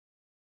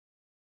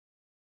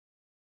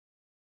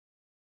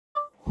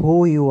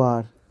who you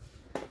are.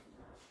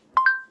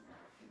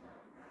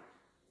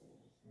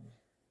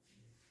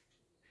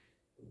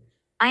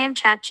 I am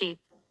ChatGPT,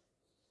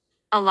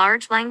 a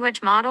large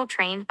language model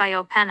trained by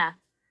OpenAI.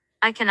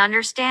 I can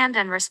understand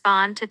and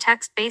respond to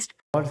text-based.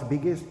 World's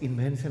biggest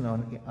invention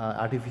on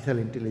artificial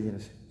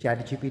intelligence,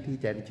 ChatGPT,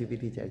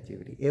 ChatGPT,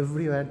 ChatGPT.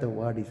 Everywhere the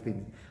word is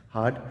being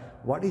heard.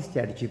 What is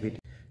ChatGPT?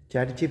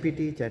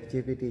 ChatGPT,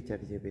 ChatGPT,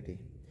 ChatGPT.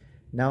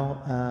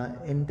 Now,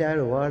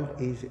 entire world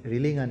is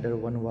reeling under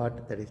one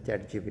word, that is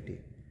ChatGPT.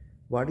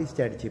 What is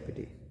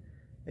ChatGPT?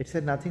 It's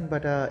nothing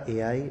but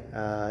AI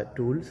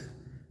tools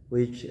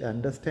which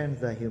understands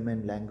the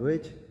human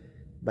language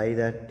by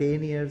the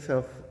 10 years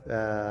of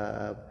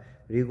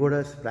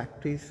rigorous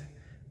practice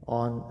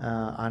on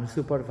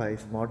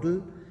unsupervised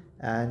model.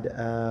 And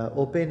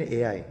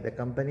OpenAI, the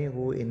company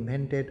who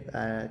invented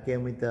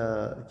came with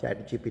the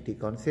ChatGPT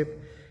concept,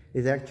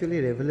 is actually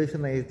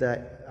revolutionized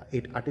the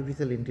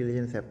artificial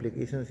intelligence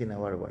applications in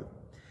our world.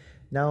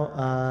 Now,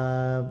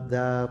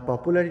 the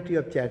popularity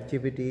of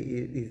ChatGPT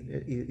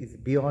is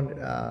beyond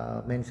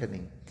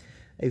mentioning.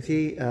 You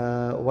see,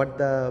 what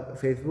the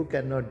Facebook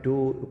cannot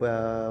do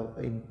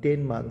in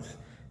 10 months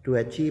to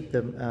achieve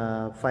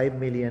the 5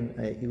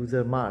 million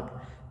user mark,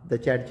 the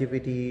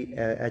ChatGPT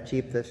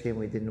achieved the same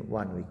within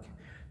 1 week.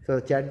 So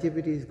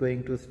ChatGPT is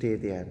going to stay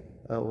there.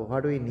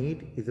 What we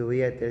need is there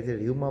is a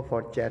rumor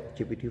for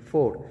ChatGPT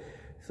 4.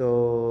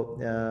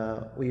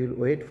 So we will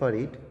wait for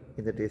it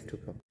in the days to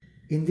come.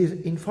 In this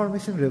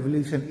information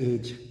revolution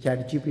age,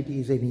 ChatGPT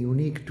is a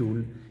unique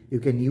tool you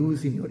can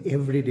use in your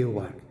everyday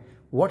work.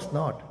 What's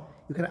not?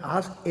 You can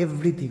ask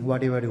everything,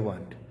 whatever you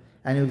want,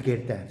 and you'll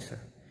get the answer.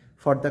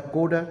 For the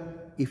coder,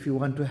 if you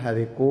want to have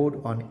a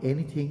code on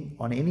anything,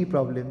 on any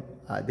problem,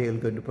 they are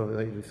going to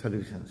provide you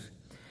solutions.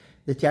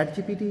 The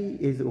ChatGPT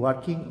is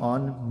working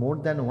on more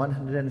than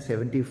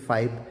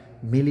 175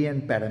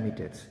 million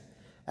parameters.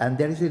 And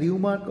there is a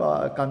rumor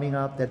coming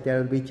up that there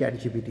will be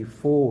ChatGPT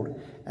 4,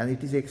 and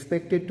it is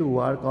expected to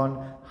work on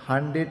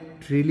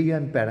 100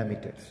 trillion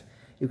parameters.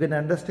 You can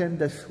understand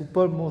the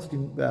most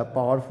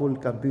powerful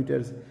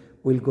computers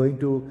will going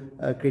to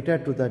cater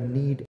to the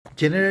need.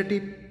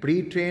 Generative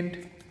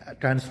pre-trained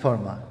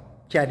transformer,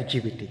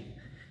 ChatGPT.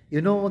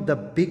 You know, the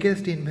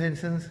biggest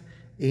inventions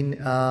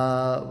in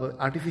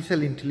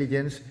artificial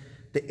intelligence,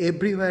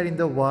 everywhere in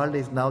the world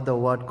is now the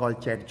word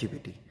called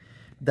ChatGPT.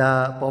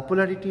 The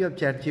popularity of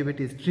ChatGPT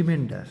is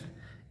tremendous.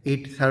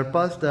 It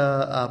surpassed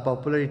the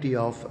popularity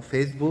of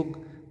Facebook,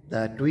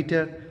 the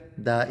Twitter,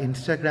 the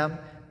Instagram,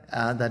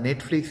 the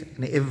Netflix,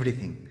 and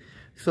everything.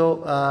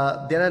 So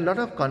there are a lot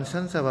of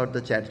concerns about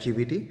the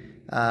ChatGPT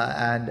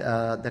and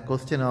the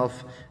question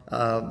of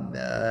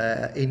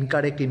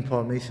incorrect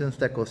informations,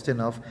 the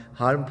question of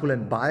harmful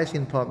and biased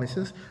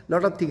informations. A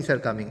lot of things are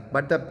coming,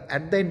 but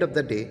at the end of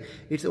the day,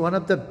 it's one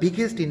of the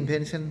biggest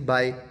invention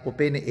by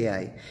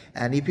OpenAI.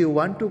 And if you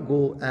want to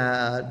go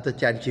the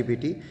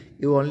ChatGPT,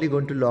 you're only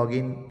going to log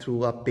in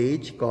through a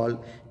page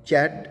called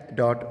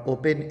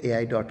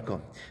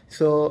chat.openai.com.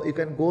 So you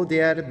can go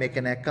there, make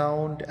an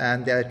account,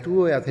 and there are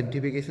two-way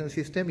authentication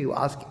system. You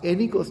ask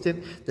any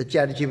question, the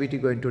ChatGPT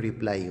going to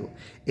reply you.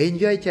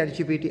 Enjoy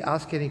ChatGPT,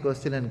 ask any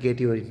question and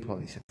get your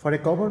information. For a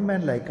common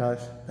man like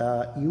us,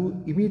 the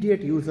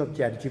immediate use of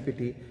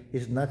ChatGPT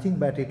is nothing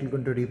but it is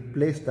going to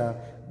replace the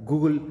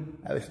Google,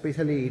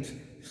 especially its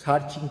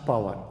searching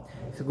power.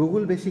 So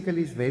Google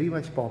basically is very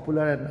much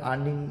popular and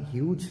earning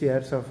huge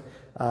shares of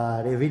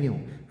revenue,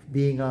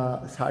 being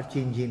a search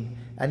engine.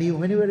 And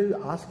whenever you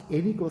ask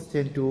any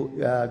question to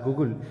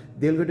Google,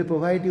 they're going to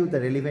provide you the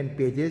relevant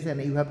pages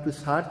and you have to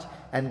search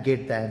and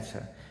get the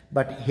answer.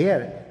 But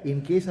here,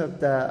 in case of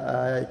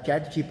the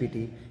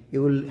ChatGPT,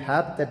 you will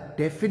have the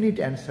definite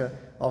answer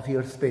of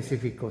your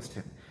specific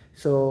question.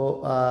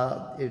 So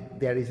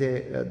there is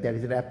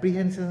an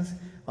apprehensions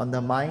on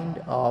the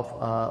mind of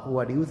who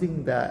are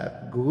using the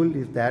Google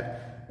is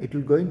that it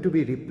will going to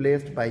be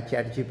replaced by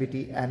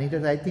ChatGPT, and it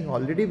has, I think,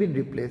 already been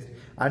replaced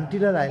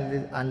until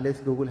unless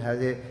Google has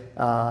a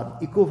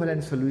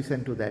equivalent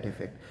solution to that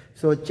effect.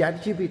 So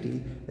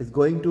ChatGPT is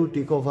going to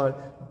take over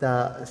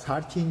the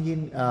search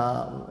engine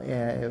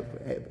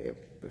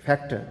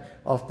factor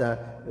of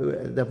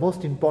the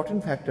most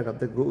important factor of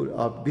the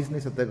Google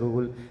business of the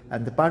Google,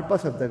 and the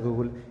purpose of the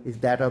Google is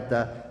that of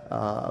the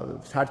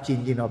search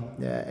engine of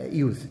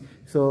use.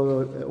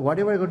 So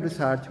whatever you're going to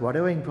search,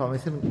 whatever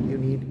information you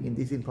need in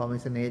this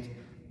information age,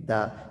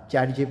 the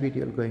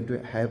ChatGPT is going to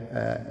have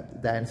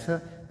the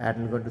answer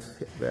and we're going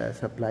to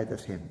supply the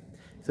same.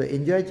 So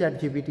enjoy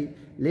ChatGPT.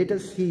 Let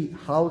us see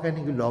how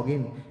can you log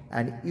in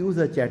and use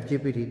a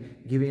ChatGPT,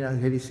 giving a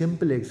very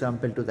simple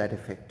example to that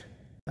effect.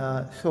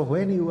 So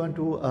when you want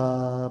to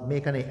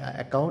make an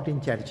account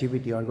in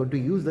ChatGPT or going to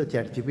use the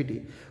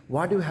ChatGPT,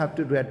 what you have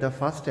to do at the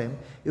first time,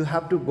 you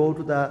have to go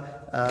to the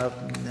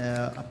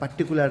a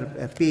particular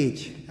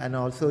page, and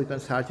also you can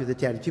search with the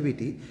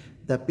ChatGPT.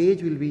 The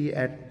page will be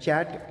at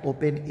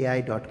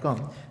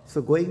chatopenai.com.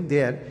 So going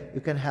there,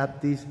 you can have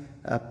this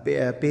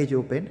page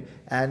open,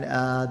 and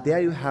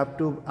there you have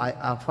to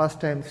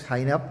first time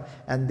sign up,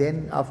 and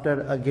then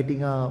after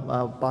getting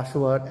a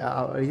password,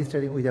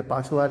 registering with a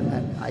password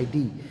and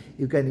ID,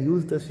 you can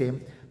use the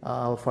same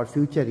for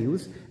future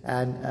use,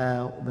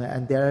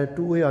 and there are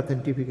two-way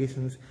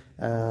authentications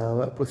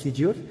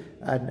procedures,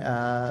 and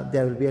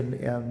there will be an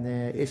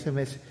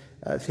SMS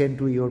sent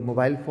to your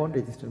mobile phone,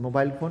 registered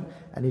mobile phone,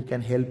 and it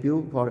can help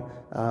you for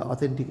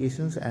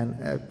authentications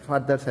and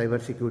further cyber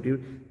security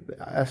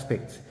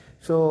aspects.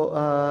 So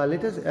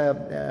let us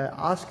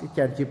ask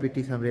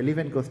ChatGPT some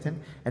relevant question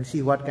and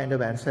see what kind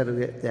of answer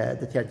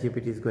the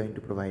ChatGPT is going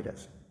to provide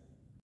us.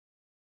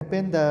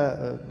 Open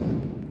the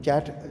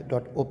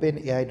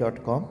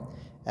chat.openai.com,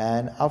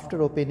 and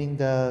after opening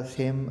the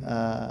same,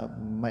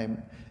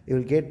 you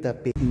will get the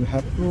page. You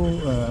have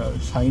to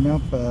sign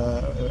up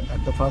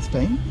at the first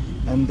time,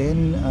 and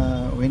then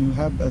when you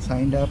have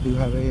signed up, you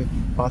have a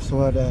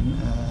password and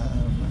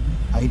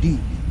ID,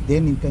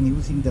 then you can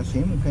using the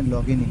same, you can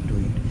log in into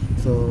it.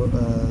 So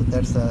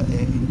that's an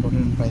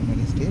important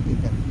primary step. You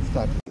can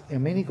start.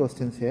 Many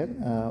questions here,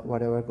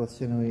 whatever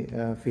question we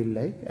feel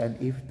like, and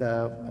if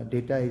the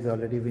data is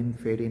already been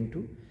fed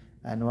into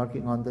and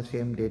working on the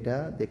same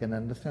data, they can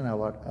understand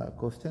our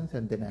questions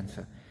and then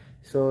answer.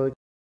 So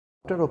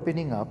after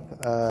opening up,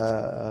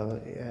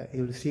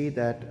 you will see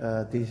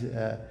that these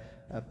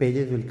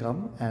pages will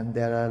come, and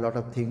there are a lot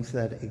of things,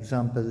 that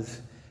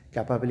examples,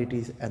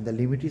 capabilities, and the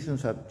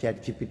limitations of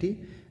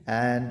ChatGPT,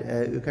 and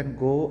you can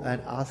go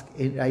and ask,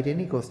 write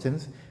any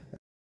questions.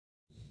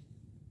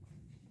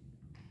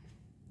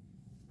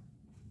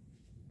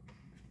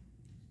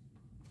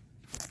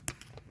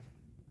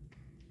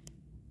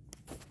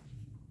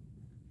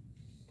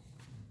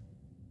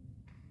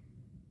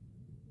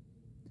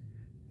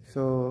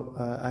 So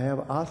I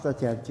have asked the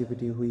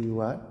ChatGPT who you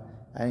are,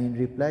 and in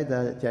reply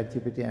the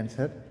ChatGPT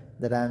answered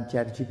that I am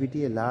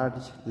ChatGPT, a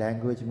large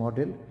language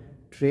model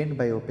trained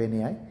by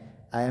OpenAI.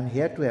 I am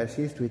here to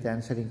assist with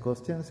answering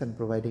questions and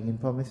providing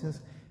information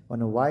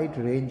on a wide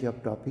range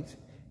of topics.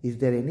 Is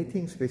there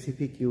anything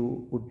specific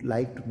you would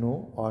like to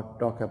know or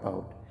talk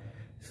about?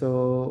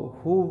 So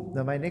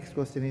my next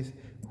question is,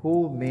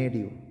 who made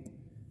you?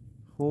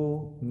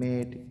 Who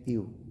made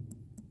you?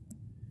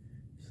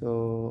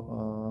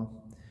 So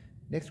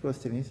next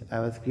question is, I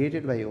was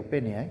created by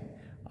OpenAI,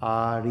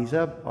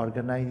 research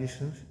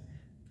organizations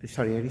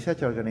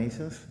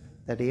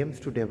that aims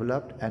to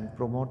develop and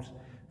promote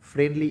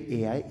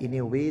friendly AI in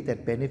a way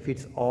that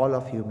benefits all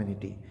of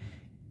humanity.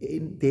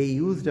 They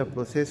used a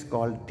process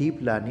called deep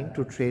learning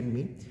to train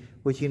me,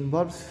 which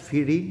involves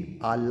feeding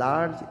a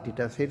large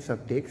datasets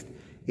of text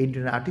into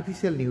an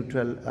artificial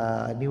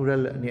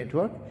neural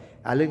network,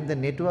 allowing the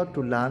network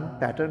to learn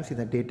patterns in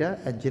the data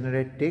and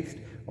generate text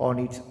on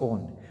its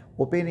own.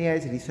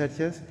 OpenAI's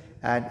researchers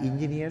and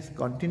engineers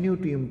continue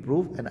to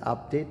improve and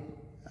update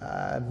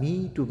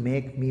me to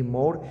make me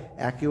more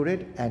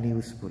accurate and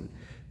useful.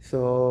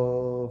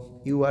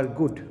 So you are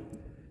good.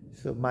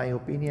 So my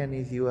opinion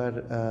is you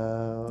are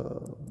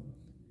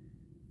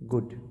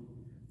good.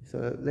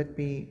 So let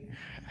me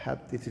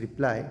have this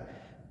reply.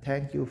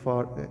 Thank you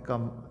for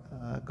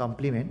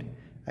compliment.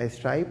 I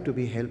strive to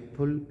be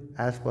helpful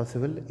as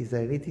possible. Is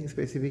there anything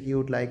specific you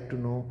would like to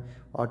know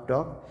or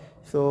talk?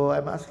 So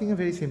I'm asking a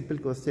very simple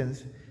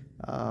questions.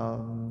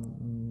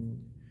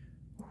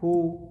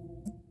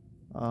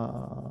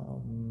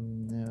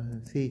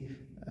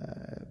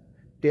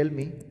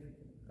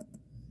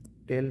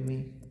 Tell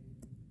me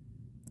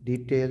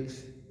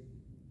details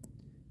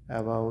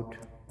about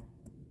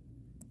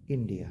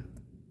India.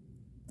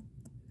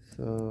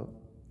 So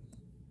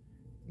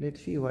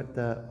let's see what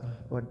the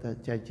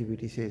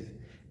ChatGPT says.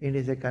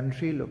 India is a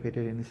country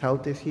located in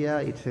South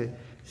Asia. It's a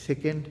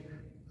second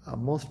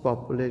most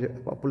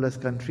populous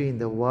country in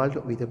the world,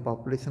 with a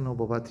population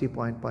of over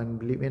 3.1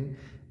 billion,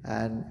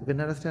 and you can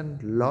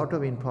understand a lot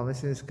of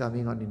information is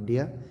coming on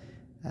India,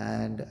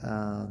 and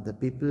the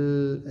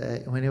people,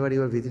 whenever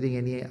you are visiting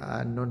any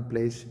unknown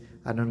place,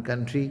 unknown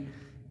country,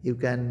 you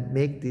can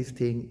make this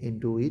thing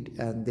into it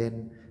and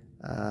then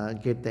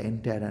get the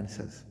entire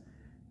answers.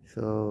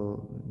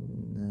 So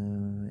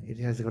it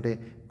has got a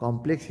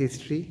complex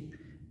history,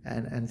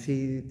 and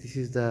see, this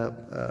is the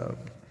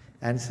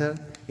answer.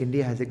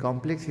 India has a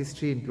complex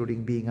history,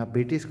 including being a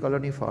British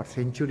colony for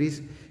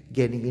centuries,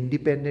 gaining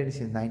independence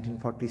in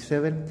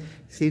 1947.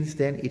 Since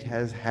then, it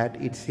has had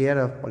its share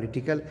of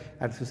political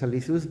and social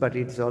issues, but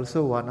it's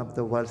also one of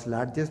the world's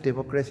largest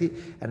democracy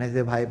and has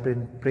a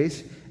vibrant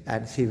press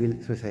and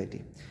civil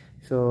society.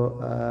 So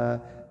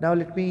now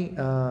let me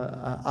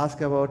ask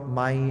about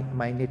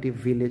my native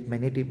village, my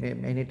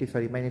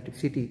native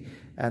city,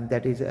 and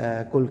that is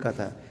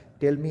Kolkata.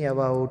 Tell me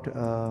about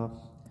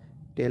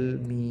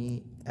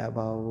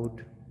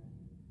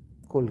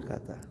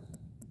Kolkata.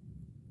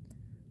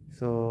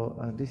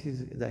 So this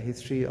is the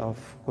history of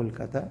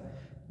Kolkata,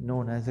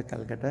 known as the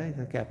Calcutta, is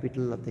the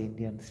capital of the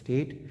Indian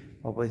state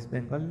of West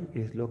Bengal. It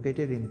is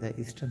located in the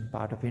eastern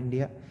part of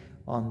India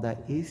on the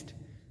east,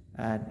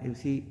 And you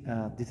see,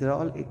 these are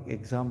all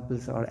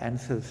examples or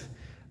answers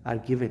are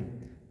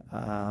given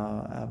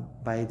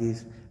by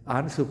this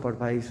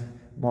unsupervised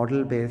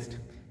model-based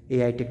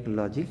AI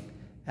technology,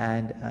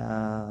 and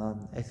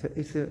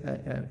it's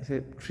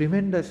a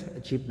tremendous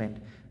achievement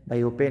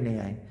by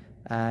OpenAI,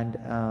 and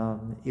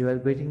you are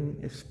getting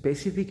a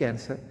specific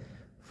answer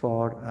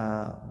for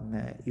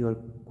your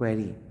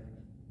query.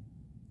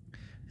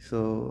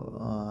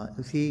 So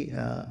you see,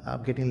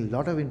 I'm getting a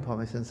lot of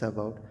informations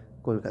about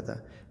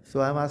Kolkata.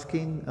 So I'm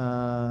asking,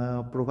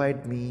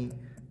 provide me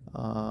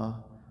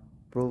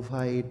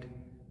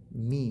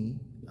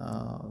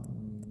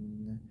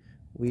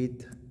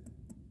with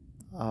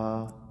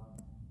a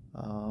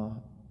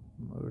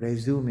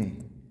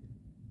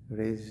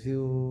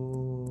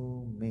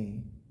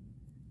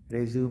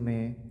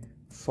resume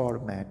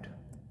format.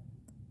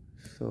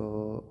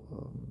 So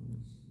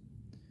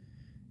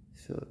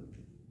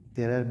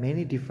there are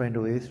many different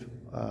ways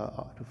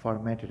to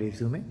format a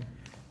resume.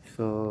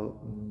 So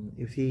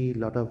you see, a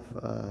lot of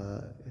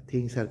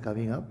things are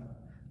coming up,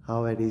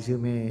 how a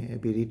resume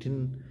be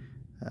written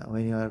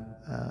when you are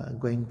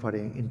going for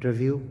an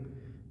interview,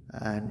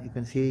 and you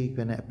can see you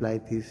can apply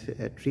these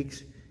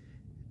tricks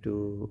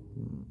to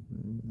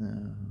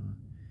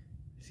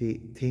see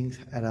things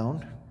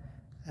around,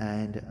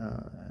 and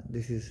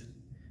this is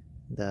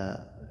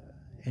the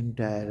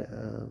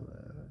entire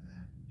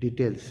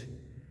details.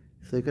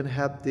 So you can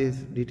have these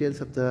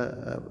details of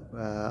the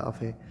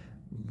of a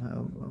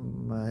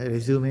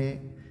resume,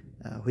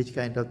 which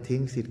kind of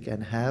things it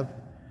can have.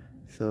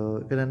 So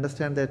you can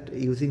understand that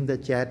using the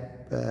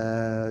ChatGPT,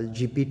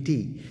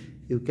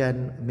 you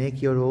can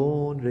make your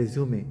own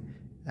resume,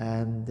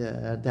 and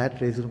that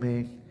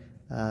resume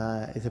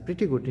is a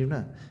pretty good, you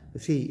know.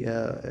 See,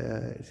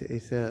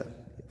 it's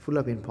full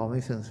of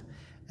informations,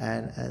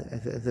 and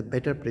as a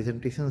better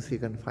presentations you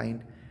can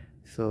find.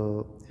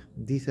 So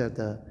these are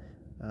the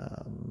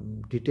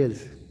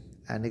details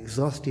and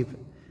exhaustive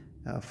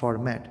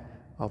format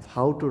of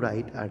how to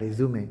write a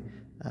resume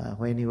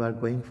when you are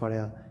going for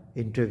an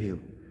interview.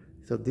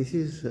 So this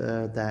is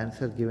the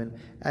answer given,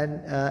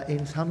 and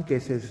in some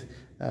cases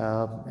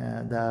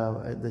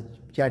the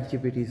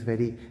ChatGPT is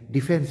very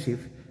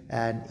defensive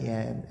and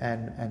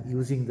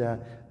using the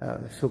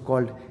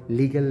so-called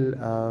legal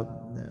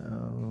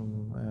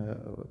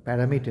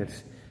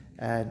parameters,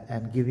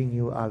 and giving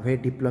you a very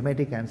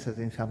diplomatic answers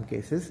in some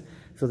cases,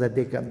 so that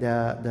it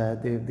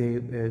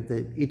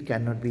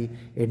cannot be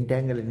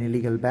entangled in a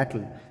legal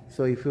battle.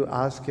 So if you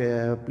ask,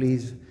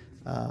 please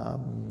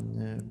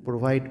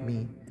provide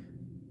me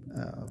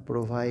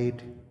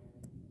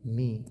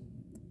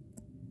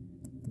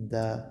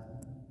the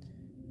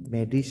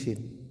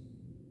medicine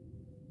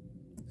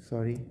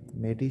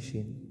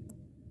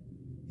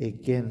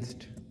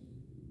against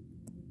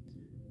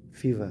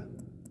fever.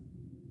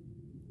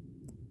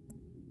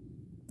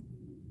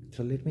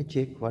 So let me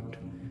check what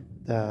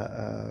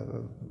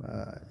the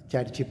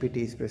ChatGPT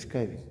is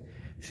prescribing.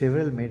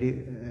 Several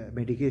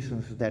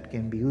medications that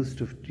can be used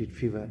to treat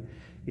fever.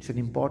 It's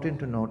important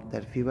to note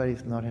that fever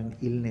is not an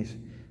illness.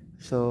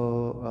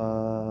 So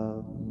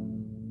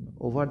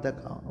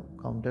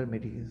over-the-counter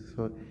medications.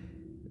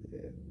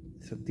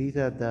 So these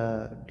are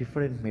the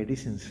different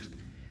medicines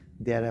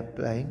they are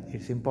applying.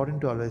 It's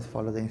important to always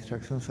follow the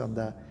instructions on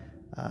the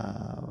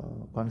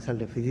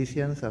consult a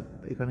physician. So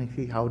you can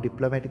see how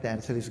diplomatic the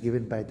answer is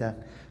given by the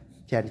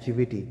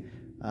ChatGPT.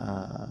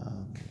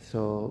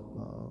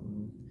 So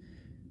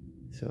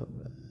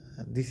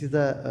this is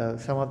the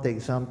some of the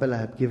example I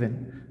have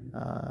given,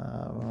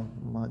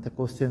 the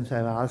questions I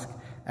have asked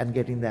and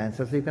getting the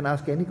answer. So you can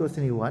ask any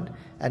question you want,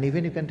 and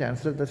even you can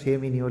translate the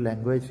same in your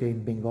language, say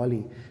in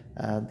Bengali.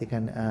 They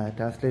can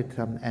translate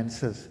some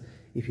answers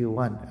if you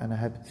want, and I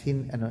have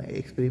seen and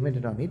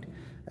experimented on it.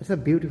 It's a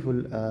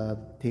beautiful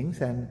things,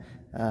 and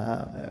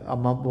a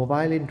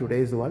mobile in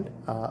today's world,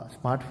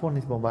 smartphone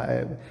is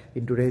mobile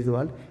in today's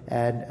world,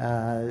 and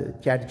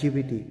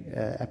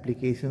ChatGPT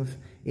applications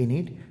in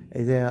it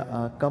is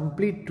a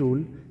complete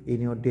tool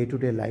in your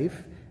day-to-day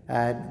life.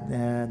 And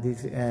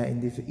in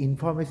this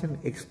information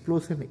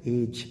explosion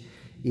age,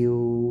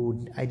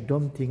 I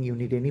don't think you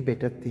need any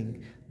better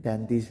thing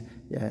than this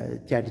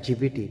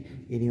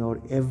ChatGPT in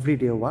your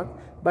everyday work.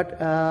 But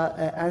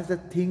as the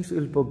things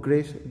will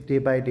progress day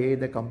by day,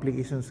 the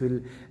complications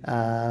will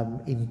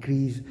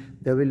increase.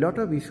 There will be a lot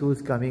of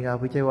issues coming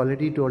up, which I've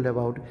already told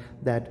about,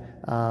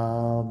 that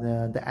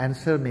the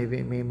answer may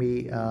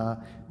be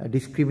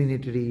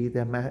discriminatory,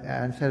 the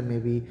answer may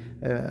be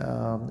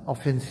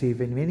offensive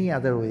in many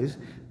other ways.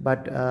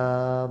 But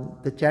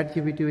the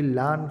ChatGPT will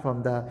learn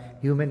from the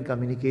human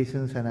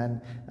communications,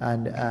 and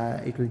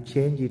it will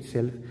change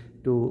itself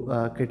to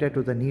cater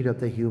to the need of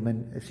the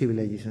human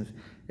civilizations.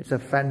 It's a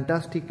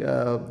fantastic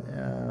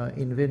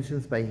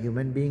inventions by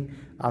human being.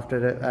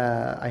 After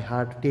I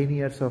had 10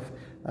 years of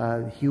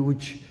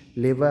huge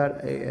labor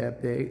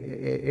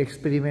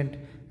experiment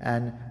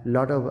and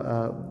lot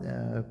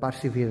of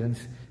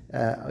perseverance,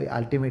 we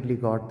ultimately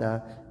got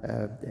the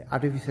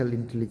artificial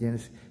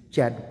intelligence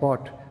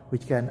chatbot,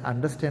 which can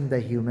understand the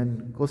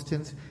human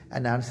questions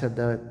and answer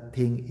the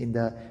thing in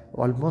the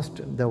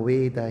almost the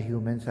way the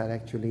humans are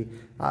actually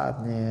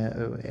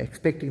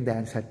expecting the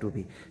answer to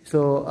be.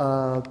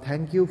 So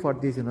thank you for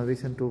this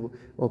innovation to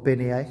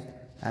OpenAI,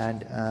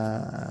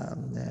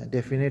 and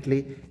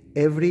definitely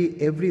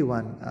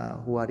everyone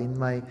who are in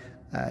my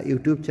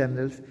YouTube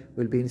channels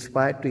will be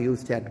inspired to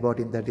use chatbot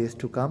in the days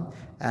to come.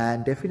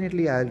 And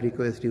definitely I'll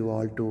request you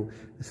all to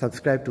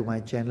subscribe to my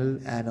channel,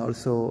 and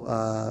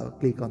also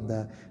click on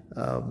the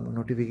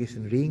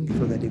notification ring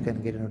so that you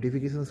can get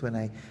notifications when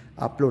I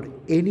upload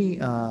any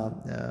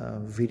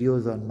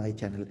videos on my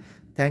channel.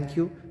 Thank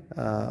you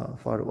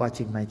for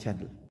watching my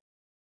channel.